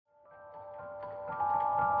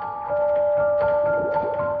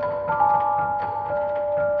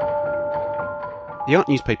The Art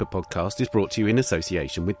Newspaper podcast is brought to you in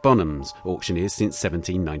association with Bonhams, auctioneers since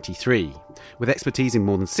 1793. With expertise in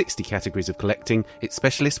more than 60 categories of collecting, its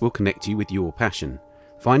specialists will connect you with your passion.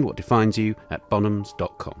 Find what defines you at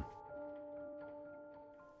bonhams.com.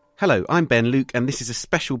 Hello, I'm Ben Luke, and this is a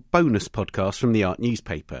special bonus podcast from the Art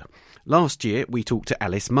Newspaper. Last year, we talked to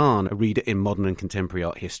Alice Mahon, a reader in modern and contemporary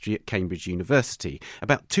art history at Cambridge University,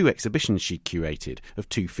 about two exhibitions she'd curated of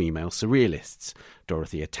two female surrealists,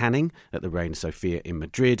 Dorothea Tanning at the Reina Sofia in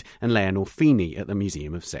Madrid and Leonore Feeney at the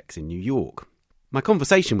Museum of Sex in New York. My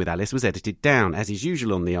conversation with Alice was edited down, as is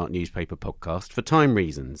usual on the Art Newspaper podcast, for time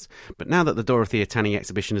reasons. But now that the Dorothea Tanning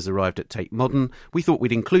exhibition has arrived at Tate Modern, we thought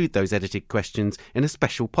we'd include those edited questions in a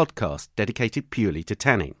special podcast dedicated purely to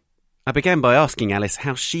Tanning. I began by asking Alice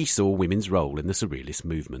how she saw women's role in the Surrealist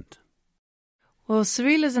movement. Well,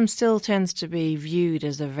 Surrealism still tends to be viewed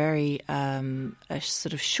as a very a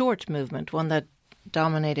sort of short movement, one that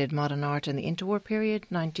dominated modern art in the interwar period,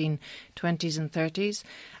 1920s and 30s.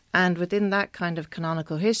 And within that kind of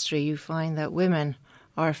canonical history, you find that women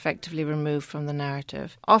are effectively removed from the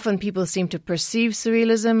narrative. Often people seem to perceive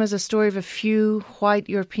Surrealism as a story of a few white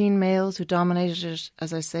European males who dominated it,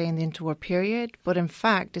 as I say, in the interwar period. But in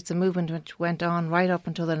fact, it's a movement which went on right up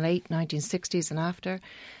until the late 1960s and after.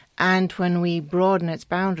 And when we broaden its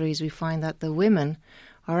boundaries, we find that the women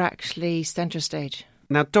are actually centre stage.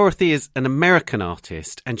 Now, Dorothea is an American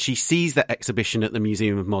artist, and she sees that exhibition at the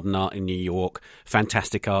Museum of Modern Art in New York,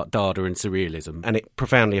 Fantastic Art, Dada and Surrealism, and it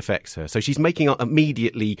profoundly affects her. So she's making art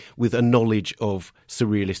immediately with a knowledge of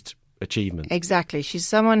Surrealist achievement. Exactly. She's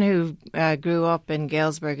someone who grew up in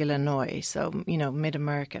Galesburg, Illinois, so,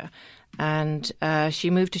 mid-America. And she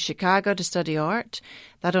moved to Chicago to study art.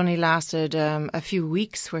 That only lasted a few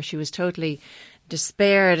weeks, where she was totally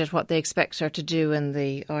despaired at what they expect her to do in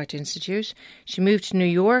the Art Institute. She moved to New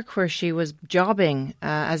York, where she was jobbing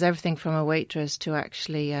as everything from a waitress to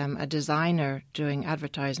actually a designer doing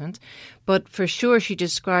advertisement. But for sure, she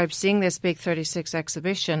described seeing this Big 36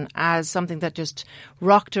 exhibition as something that just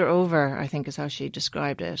rocked her over, I think is how she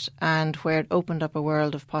described it, and where it opened up a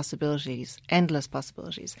world of possibilities, endless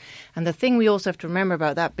possibilities. And the thing we also have to remember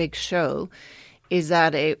about that big show is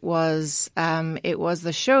that it was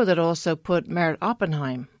the show that also put Merit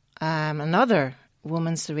Oppenheim, another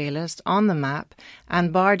woman surrealist, on the map.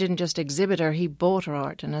 And Barr didn't just exhibit her, he bought her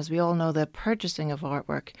art. And as we all know, the purchasing of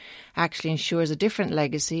artwork actually ensures a different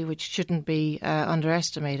legacy, which shouldn't be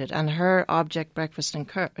underestimated. And her object, Breakfast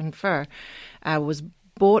in Fur, was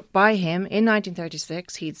bought by him in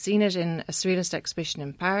 1936. He'd seen it in a surrealist exhibition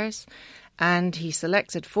in Paris. And he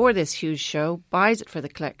selects it for this huge show, buys it for the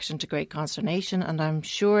collection to great consternation. And I'm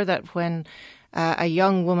sure that when a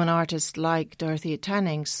young woman artist like Dorothea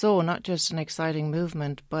Tanning saw not just an exciting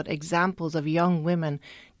movement, but examples of young women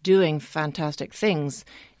doing fantastic things,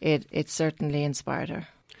 it certainly inspired her.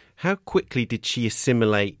 How quickly did she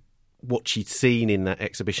assimilate what she'd seen in that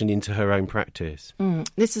exhibition into her own practice?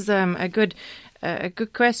 This is a good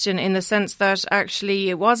question, in the sense that actually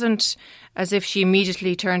it wasn't as if she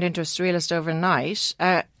immediately turned into a surrealist overnight,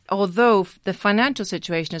 although the financial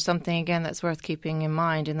situation is something, again, that's worth keeping in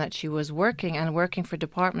mind, in that she was working for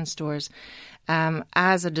department stores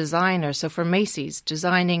as a designer. So for Macy's,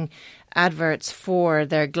 designing adverts for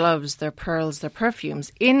their gloves, their pearls, their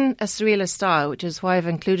perfumes in a surrealist style, which is why I've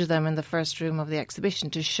included them in the first room of the exhibition,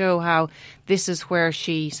 to show how this is where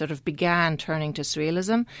she sort of began turning to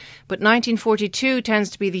surrealism. But 1942 tends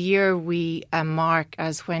to be the year we mark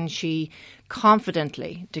as when she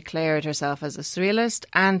confidently declared herself as a surrealist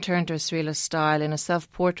and turned to a surrealist style in a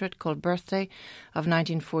self-portrait called Birthday of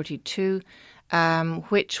 1942.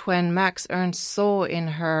 Which, when Max Ernst saw in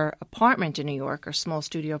her apartment in New York, her small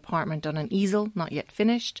studio apartment on an easel, not yet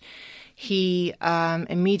finished, he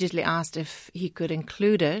immediately asked if he could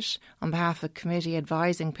include it on behalf of a committee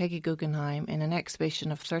advising Peggy Guggenheim in an exhibition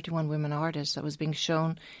of 31 women artists that was being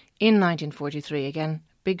shown in 1943. Again,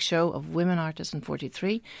 big show of women artists in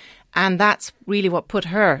 43. And that's really what put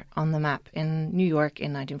her on the map in New York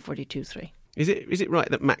in 1942-3. Is it right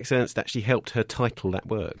that Max Ernst actually helped her title that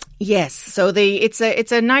work? Yes. So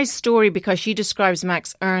it's a nice story, because she describes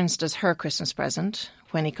Max Ernst as her Christmas present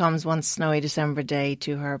when he comes one snowy December day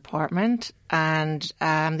to her apartment. And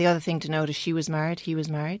the other thing to note is she was married, he was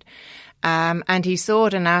married. And he saw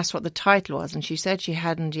it and asked what the title was. And she said she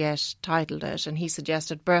hadn't yet titled it. And he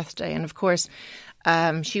suggested Birthday. And of course,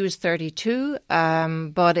 she was 32,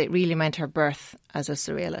 but it really meant her birth as a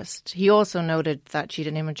surrealist. He also noted that she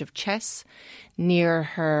had an image of chess near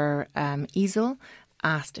her easel,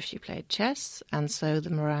 asked if she played chess, and so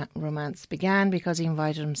the romance began, because he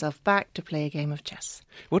invited himself back to play a game of chess.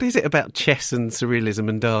 What is it about chess and surrealism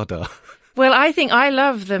and Dada? Well, I think I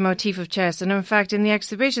love the motif of chess. And in fact, in the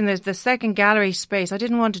exhibition, there's the second gallery space. I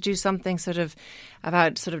didn't want to do something sort of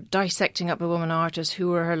about sort of dissecting up a woman artist, who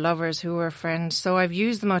were her lovers, who were her friends. So I've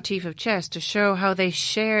used the motif of chess to show how they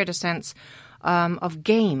shared a sense of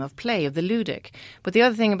game, of play, of the ludic. But the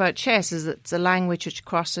other thing about chess is that it's a language which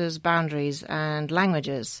crosses boundaries and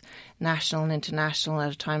languages, national and international,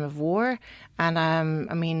 at a time of war. And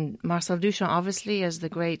I mean, Marcel Duchamp, obviously, as the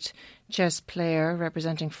great chess player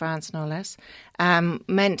representing France, no less,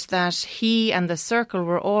 meant that he and the circle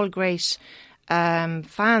were all great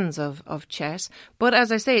fans of chess. But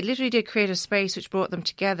as I say, it literally did create a space which brought them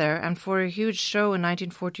together. And for a huge show in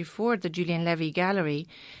 1944 at the Julien Levy Gallery,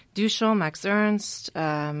 Duchamp, Max Ernst,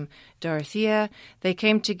 Dorothea, they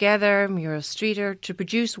came together, Muriel Streeter, to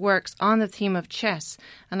produce works on the theme of chess.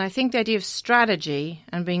 And I think the idea of strategy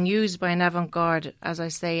and being used by an avant-garde, as I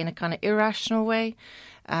say, in a kind of irrational way,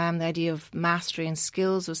 the idea of mastery and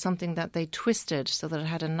skills was something that they twisted so that it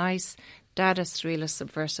had a nice Dadaist, realist,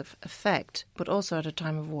 subversive effect, but also at a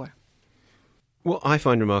time of war. What I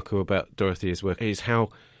find remarkable about Dorothea's work is how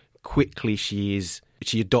quickly she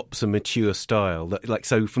adopts a mature style. Like,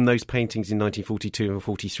 so from those paintings in 1942 and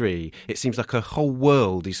 43, it seems like her whole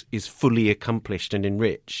world is fully accomplished and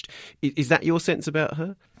enriched. Is that your sense about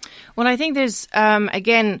her? Well, I think there's,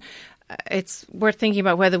 again, it's worth thinking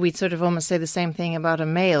about whether we'd sort of almost say the same thing about a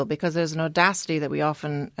male, because there's an audacity that we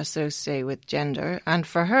often associate with gender. And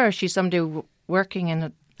for her, she's somebody working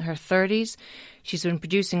in her 30s. She's been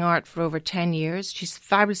producing art for over 10 years. She's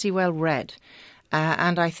fabulously well read.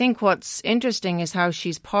 And I think what's interesting is how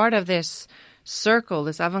she's part of this circle,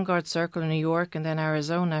 this avant-garde circle in New York and then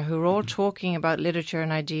Arizona, who are all talking about literature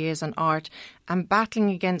and ideas and art and battling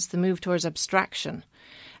against the move towards abstraction.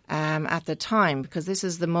 At the time, because this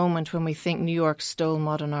is the moment when we think New York stole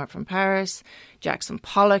modern art from Paris. Jackson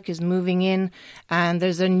Pollock is moving in, and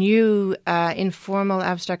there's a new informal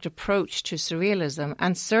abstract approach to surrealism.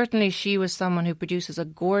 And certainly she was someone who produces a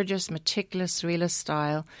gorgeous, meticulous surrealist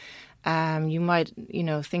style. You might,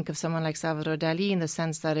 think of someone like Salvador Dali in the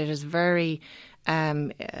sense that it is very,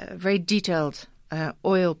 very detailed.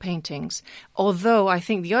 Oil paintings. Although I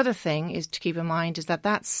think the other thing is to keep in mind is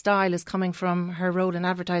that style is coming from her role in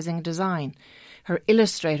advertising and design, her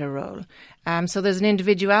illustrator role. So there's an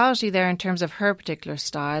individuality there in terms of her particular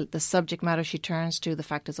style, the subject matter she turns to, the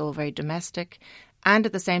fact it's all very domestic, and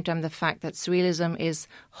at the same time the fact that surrealism is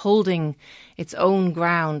holding its own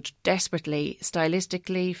ground desperately,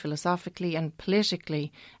 stylistically, philosophically and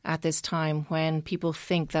politically at this time when people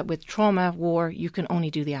think that with trauma, war, you can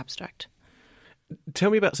only do the abstract.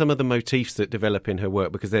 Tell me about some of the motifs that develop in her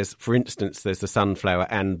work, because there's, for instance, there's the sunflower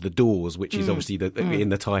and the doors, which is obviously in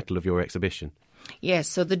the title of your exhibition. Yes,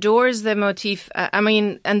 so the door is the motif.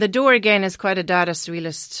 And the door again is quite a Dada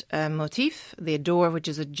surrealist motif. The door, which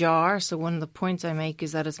is a jar. So one of the points I make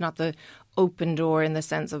is that it's not the open door in the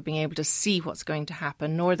sense of being able to see what's going to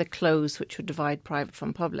happen, nor the close, which would divide private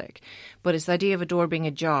from public. But it's the idea of a door being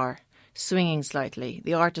a jar, swinging slightly,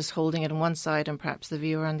 the artist holding it on one side and perhaps the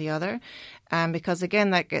viewer on the other. Because again,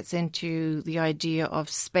 that gets into the idea of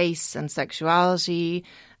space and sexuality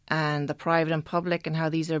and the private and public and how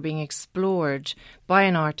these are being explored by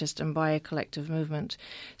an artist and by a collective movement.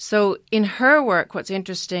 So in her work, what's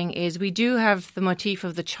interesting is we do have the motif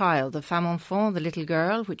of the child, the femme enfant, the little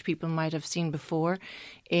girl, which people might have seen before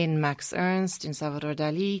in Max Ernst, in Salvador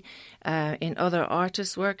Dali, in other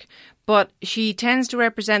artists' work. But she tends to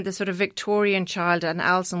represent the sort of Victorian child, an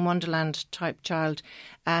Alice in Wonderland type child,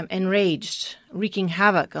 enraged, wreaking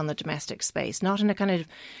havoc on the domestic space, not in a kind of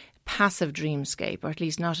passive dreamscape, or at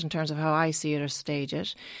least not in terms of how I see it or stage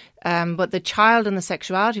it. But the child and the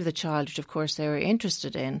sexuality of the child, which of course they were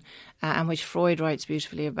interested in, and which Freud writes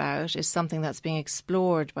beautifully about, is something that's being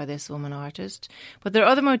explored by this woman artist. But there are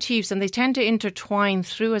other motifs, and they tend to intertwine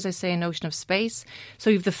through, as I say, a notion of space. So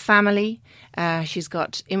you have the family. She's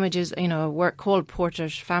got images, a work called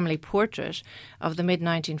Family Portrait of the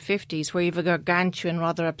mid-1950s, where you have a gargantuan,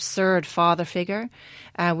 rather absurd father figure.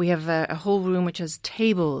 We have a whole room which has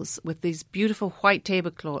tables with these beautiful white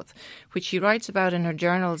tablecloth, which she writes about in her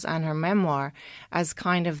journals and her memoir as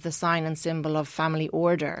kind of the sign and symbol of family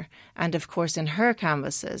order. And of course, in her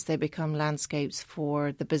canvases, they become landscapes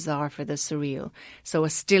for the bizarre, for the surreal. So a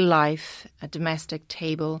still life, a domestic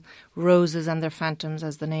table, roses and their phantoms,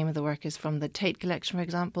 as the name of the work is from the Tate collection, for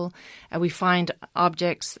example. We find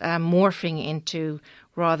objects morphing into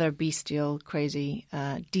rather bestial, crazy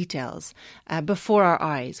details before our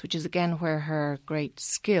eyes, which is again where her great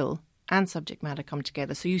skill and subject matter come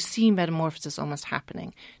together. So you see metamorphosis almost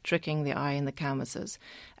happening, tricking the eye in the canvases.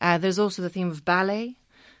 There's also the theme of ballet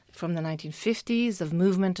from the 1950s, of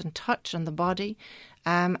movement and touch on the body.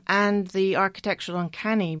 and the architectural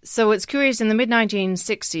uncanny. So it's curious, in the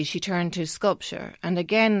mid-1960s she turned to sculpture, and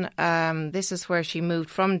again this is where she moved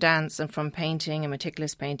from dance and from painting and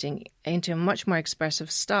meticulous painting into a much more expressive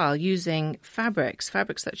style, using fabrics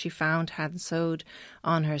that she found hand sewed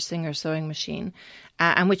on her Singer sewing machine,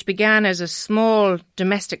 and which began as a small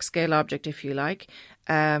domestic scale object, if you like.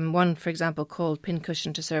 One, for example, called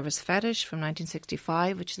Pincushion to Service Fetish from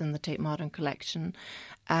 1965, which is in the Tate Modern collection,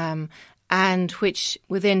 and which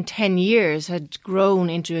within 10 years had grown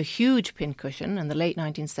into a huge pincushion in the late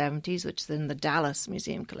 1970s, which is in the Dallas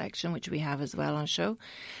Museum collection, which we have as well on show,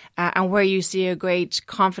 and where you see a great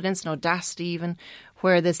confidence and audacity even,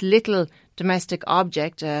 where this little domestic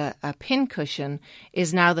object, a pincushion,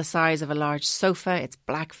 is now the size of a large sofa. It's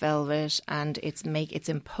black velvet and it's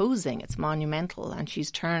imposing, it's monumental, and she's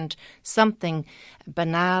turned something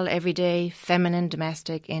banal, everyday, feminine,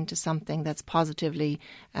 domestic into something that's positively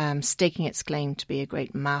staking its claim to be a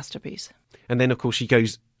great masterpiece. And then, of course, she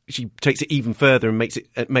takes it even further and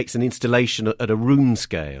makes an installation at a room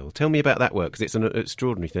scale. Tell me about that work, because it's an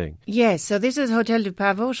extraordinary thing. Yes, so this is Hôtel du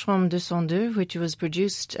Pavot, Chambre 202, which was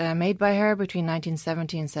made by her between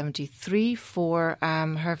 1970 and 73 for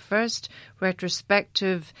her first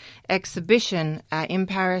retrospective exhibition in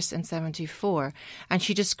Paris in 74. And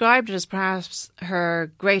she described it as perhaps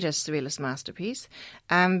her greatest surrealist masterpiece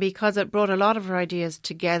because it brought a lot of her ideas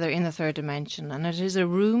together in the third dimension. And it is a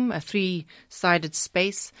room, a three-sided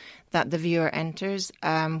space that the viewer enters,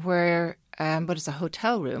 but it's a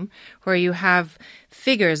hotel room where you have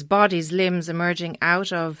figures, bodies, limbs emerging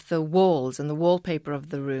out of the walls and the wallpaper of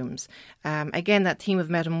the rooms. Again, that theme of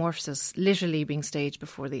metamorphosis literally being staged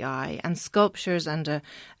before the eye, and sculptures and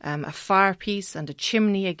a firepiece and a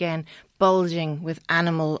chimney again bulging with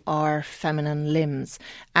animal or feminine limbs.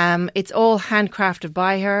 It's all handcrafted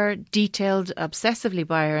by her, detailed obsessively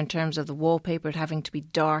by her in terms of the wallpaper, it having to be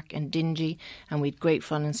dark and dingy, and we had great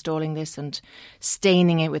fun installing this and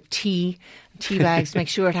staining it with tea bags to make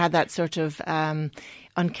sure it had that sort of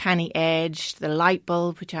uncanny edge, the light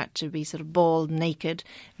bulb, which had to be sort of bald, naked,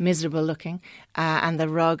 miserable looking, and the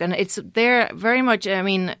rug. And it's there very much, I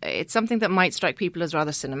mean, it's something that might strike people as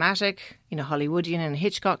rather cinematic, Hollywoodian in a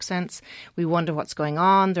Hitchcock sense. We wonder what's going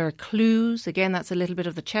on. There are clues. Again, that's a little bit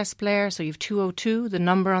of the chess player. So you have 202, the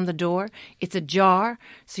number on the door. It's ajar.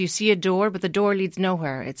 So you see a door, but the door leads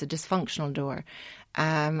nowhere. It's a dysfunctional door.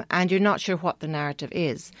 And you're not sure what the narrative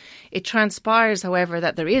is. It transpires, however,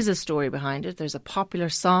 that there is a story behind it. There's a popular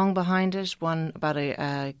song behind it, one about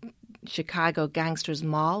a Chicago gangster's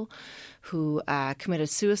moll who committed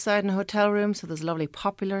suicide in a hotel room. So there's a lovely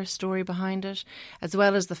popular story behind it, as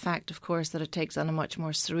well as the fact, of course, that it takes on a much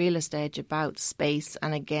more surrealist edge about space.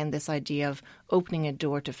 And again, this idea of opening a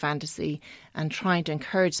door to fantasy and trying to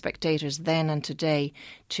encourage spectators then and today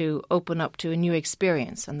to open up to a new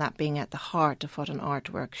experience, and that being at the heart of what an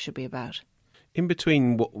artwork should be about. In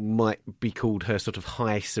between what might be called her sort of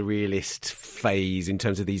high surrealist phase in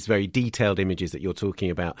terms of these very detailed images that you're talking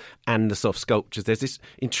about and the soft sculptures, there's this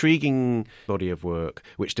intriguing body of work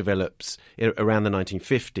which develops around the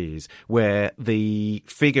 1950s where the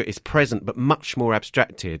figure is present but much more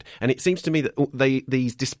abstracted. And it seems to me that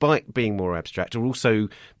these, despite being more abstract, are also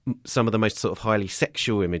some of the most sort of highly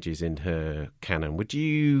sexual images in her canon. Would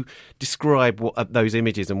you describe what those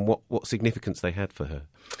images and what significance they had for her?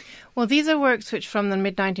 Well, these are works which from the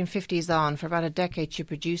mid-1950s on, for about a decade, she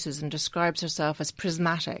produces and describes herself as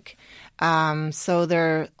prismatic. So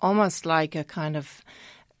they're almost like a kind of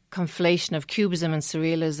conflation of cubism and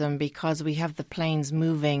surrealism, because we have the planes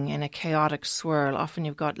moving in a chaotic swirl. Often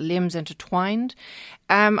you've got limbs intertwined.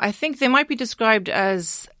 I think they might be described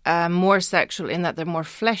as more sexual in that they're more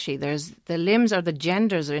fleshy. The limbs or the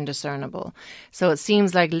genders are indiscernible. So it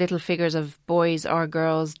seems like little figures of boys or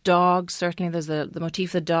girls, dogs. Certainly there's the motif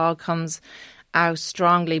of the dog comes out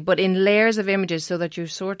strongly, but in layers of images so that you're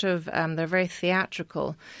sort of, they're very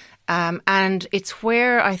theatrical. And it's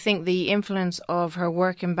where I think the influence of her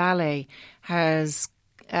work in ballet has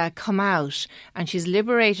come out, and she's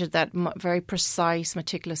liberated that very precise,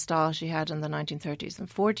 meticulous style she had in the 1930s and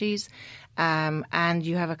 40s. And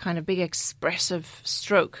you have a kind of big expressive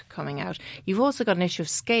stroke coming out. You've also got an issue of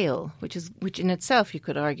scale, which in itself you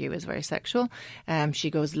could argue is very sexual. She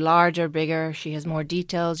goes larger, bigger. She has more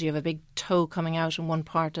details. You have a big toe coming out in one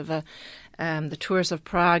part of the Tours of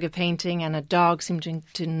Prague, a painting, and a dog seeming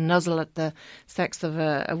to nuzzle at the sex of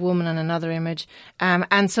a woman in another image.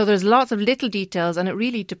 And so there's lots of little details, and it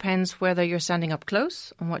really depends whether you're standing up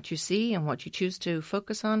close on what you see and what you choose to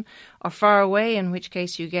focus on, or far away, in which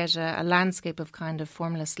case you get a landscape of kind of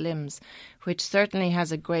formless limbs, which certainly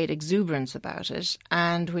has a great exuberance about it,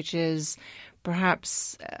 and which is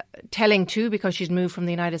perhaps telling too, because she'd moved from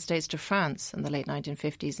the United States to France in the late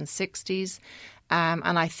 1950s and 60s,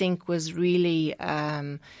 and I think was really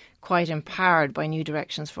quite empowered by new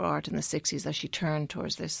directions for art in the 60s as she turned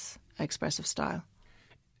towards this expressive style.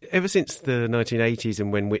 Ever since the 1980s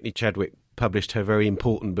and when Whitney Chadwick published her very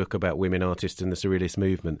important book about women artists and the Surrealist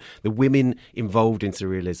movement, the women involved in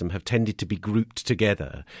Surrealism have tended to be grouped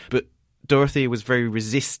together. But Dorothea was very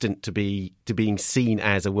resistant to being seen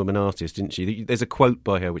as a woman artist, didn't she? There's a quote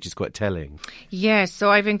by her which is quite telling. Yes, so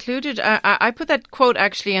I've included, I put that quote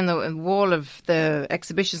actually in the wall of the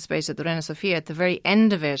exhibition space at the Reina Sofia at the very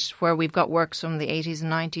end of it, where we've got works from the 80s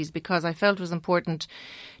and 90s, because I felt it was important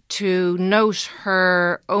to note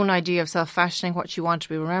her own idea of self-fashioning, what she wanted to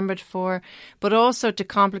be remembered for, but also to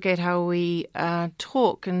complicate how we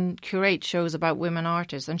talk and curate shows about women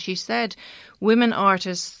artists. And she said, women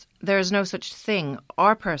artists, there is no such thing.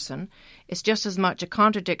 Our person is just as much a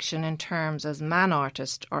contradiction in terms as man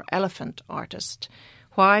artist or elephant artist.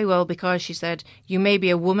 Why? Well, because she said, you may be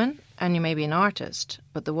a woman and you may be an artist,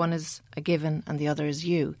 but the one is a given and the other is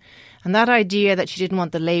you. And that idea that she didn't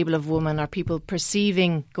want the label of woman or people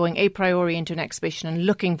perceiving, going a priori into an exhibition and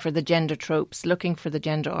looking for the gender tropes, looking for the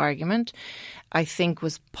gender argument, I think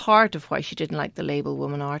was part of why she didn't like the label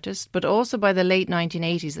woman artist. But also by the late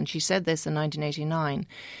 1980s, and she said this in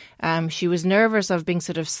 1989, she was nervous of being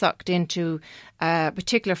sort of sucked into a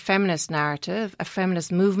particular feminist narrative, a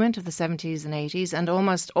feminist movement of the 70s and 80s, and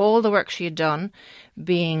almost all the work she had done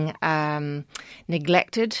being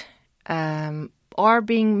neglected, or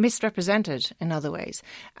being misrepresented in other ways.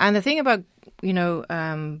 And the thing about,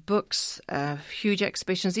 books, huge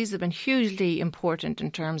exhibitions, these have been hugely important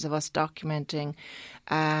in terms of us documenting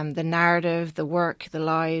the narrative, the work, the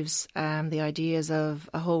lives, the ideas of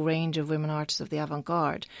a whole range of women artists of the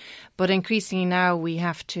avant-garde. But increasingly now we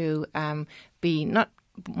have to be not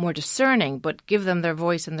more discerning, but give them their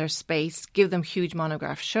voice and their space, give them huge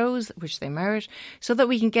monograph shows, which they merit, so that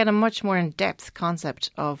we can get a much more in-depth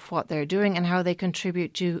concept of what they're doing and how they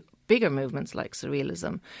contribute to bigger movements like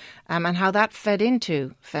Surrealism, and how that fed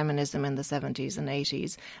into feminism in the 70s and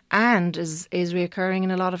 80s and is reoccurring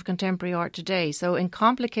in a lot of contemporary art today. So in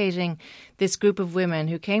complicating this group of women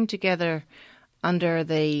who came together under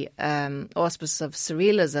the auspice of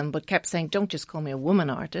Surrealism, but kept saying, don't just call me a woman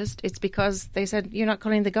artist. It's because they said, you're not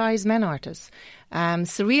calling the guys men artists.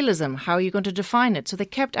 Surrealism, how are you going to define it? So they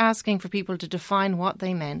kept asking for people to define what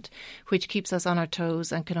they meant, which keeps us on our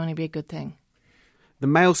toes and can only be a good thing. The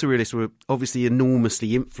male surrealists were obviously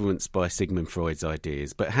enormously influenced by Sigmund Freud's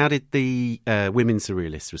ideas, but how did the women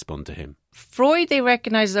surrealists respond to him? Freud, they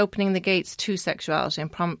recognise as opening the gates to sexuality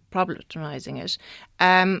and problematising it.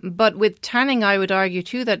 But with Tanning, I would argue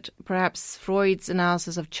too that perhaps Freud's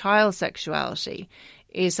analysis of child sexuality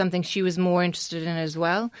is something she was more interested in as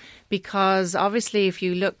well, because obviously if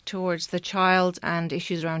you look towards the child and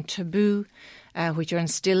issues around taboo, which are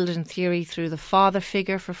instilled in theory through the father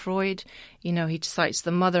figure for Freud. He cites the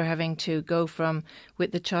mother having to go from,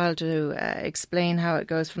 with the child, to explain how it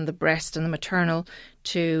goes from the breast and the maternal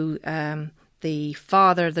to the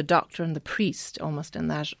father, the doctor and the priest, almost in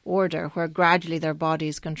that order, where gradually their body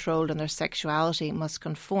is controlled and their sexuality must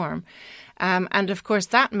conform. And of course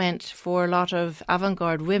that meant for a lot of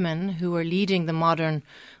avant-garde women who were leading the modern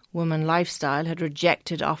woman lifestyle, had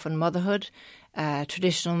rejected often motherhood,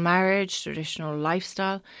 traditional marriage, traditional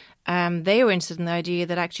lifestyle. They were interested in the idea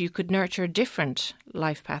that actually you could nurture a different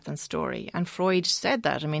life path and story. And Freud said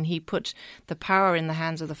that. I mean, he put the power in the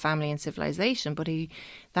hands of the family and civilization, but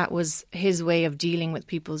that was his way of dealing with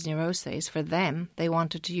people's neuroses. For them, they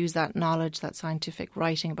wanted to use that knowledge, that scientific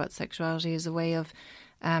writing about sexuality as a way of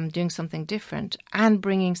doing something different and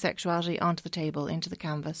bringing sexuality onto the table, into the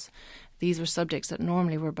canvas. These were subjects that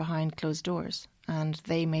normally were behind closed doors, and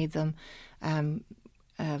they made them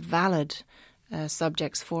valid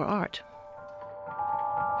subjects for art.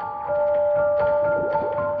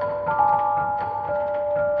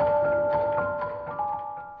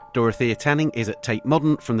 Dorothea Tanning is at Tate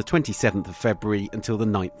Modern from the 27th of February until the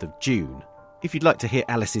 9th of June. If you'd like to hear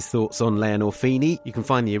Alice's thoughts on Leonore Feeney, you can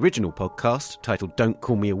find the original podcast, titled Don't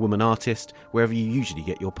Call Me a Woman Artist, wherever you usually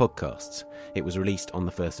get your podcasts. It was released on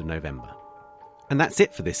the 1st of November. And that's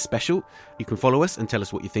it for this special. You can follow us and tell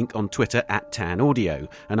us what you think on Twitter @TanAudio.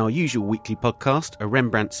 And our usual weekly podcast, A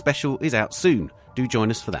Rembrandt Special, is out soon. Do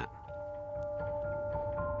join us for that.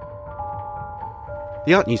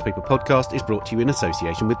 The Art Newspaper podcast is brought to you in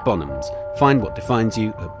association with Bonhams. Find what defines you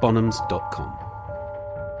at bonhams.com.